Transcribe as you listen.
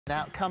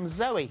Now comes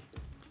Zoe.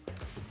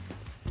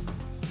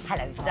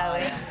 Hello,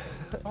 Zoe.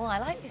 Oh, I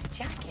like this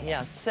jacket.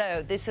 Yeah,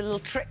 so there's some little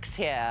tricks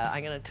here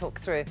I'm going to talk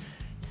through.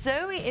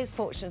 Zoe is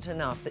fortunate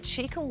enough that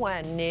she can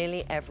wear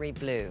nearly every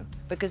blue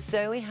because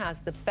Zoe has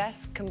the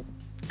best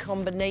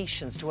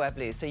combinations to wear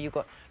blue. So you've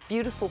got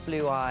beautiful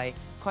blue eye,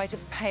 quite a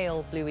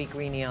pale bluey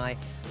greeny eye,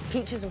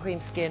 peaches and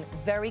cream skin,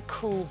 very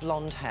cool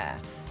blonde hair.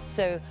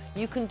 So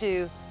you can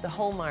do the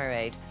whole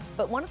myriad.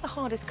 But one of the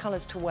hardest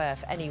colours to wear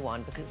for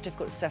anyone, because it's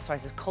difficult to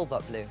accessorize, is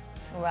Cobalt blue.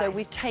 Right. So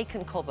we've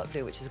taken Cobalt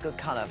blue, which is a good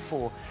colour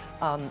for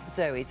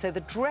Zoe. So the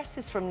dress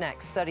is from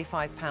Next,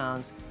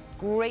 £35.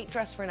 Great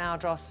dress for an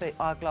hourglass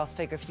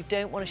figure if you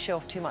don't want to show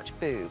off too much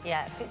boob.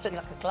 Yeah, it fits you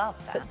like a glove,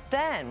 that. But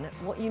then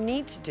what you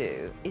need to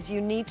do is you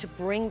need to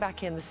bring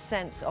back in the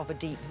sense of a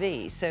deep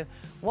V. So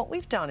what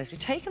we've done is we've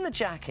taken the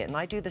jacket, and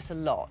I do this a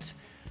lot,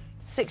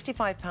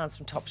 £65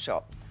 from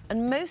Topshop.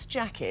 And most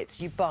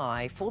jackets you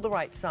buy for the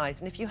right size,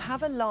 and if you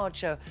have a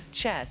larger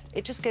chest,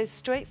 it just goes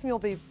straight from your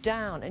boob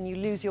down and you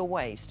lose your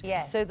waist.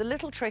 Yes. So the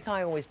little trick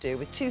I always do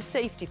with 2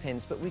 safety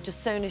pins, but we've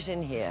just sewn it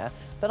in here,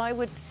 but I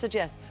would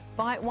suggest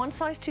buy one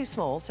size too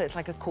small, so it's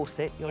like a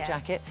corset, your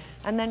jacket,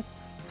 and then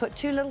put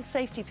 2 little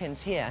safety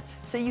pins here,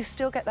 so you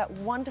still get that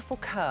wonderful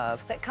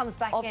curve. So it comes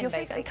back of in, your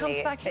figure. It comes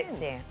back in.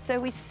 You. So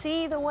we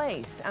see the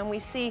waist, and we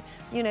see,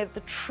 you know,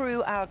 the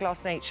true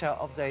hourglass nature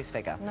of Zoe's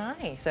figure.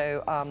 Nice.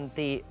 So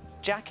the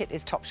jacket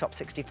is Topshop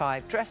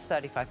 65, dress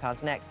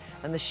 £35 Next,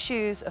 and the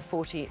shoes are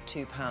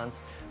 £42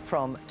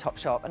 from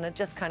Topshop, and are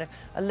just kind of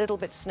a little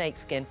bit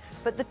snakeskin.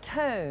 But the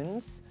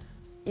tones,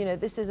 you know,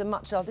 this is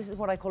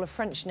what I call a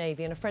French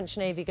navy, and a French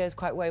navy goes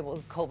quite well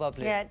with Cobalt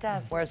blue. Yeah, it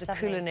does. Whereas a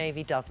cooler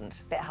navy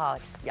doesn't. Bit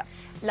hard. Yeah.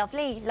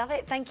 Lovely, love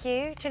it. Thank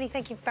you, Trinny.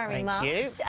 Thank you very much. Thank you.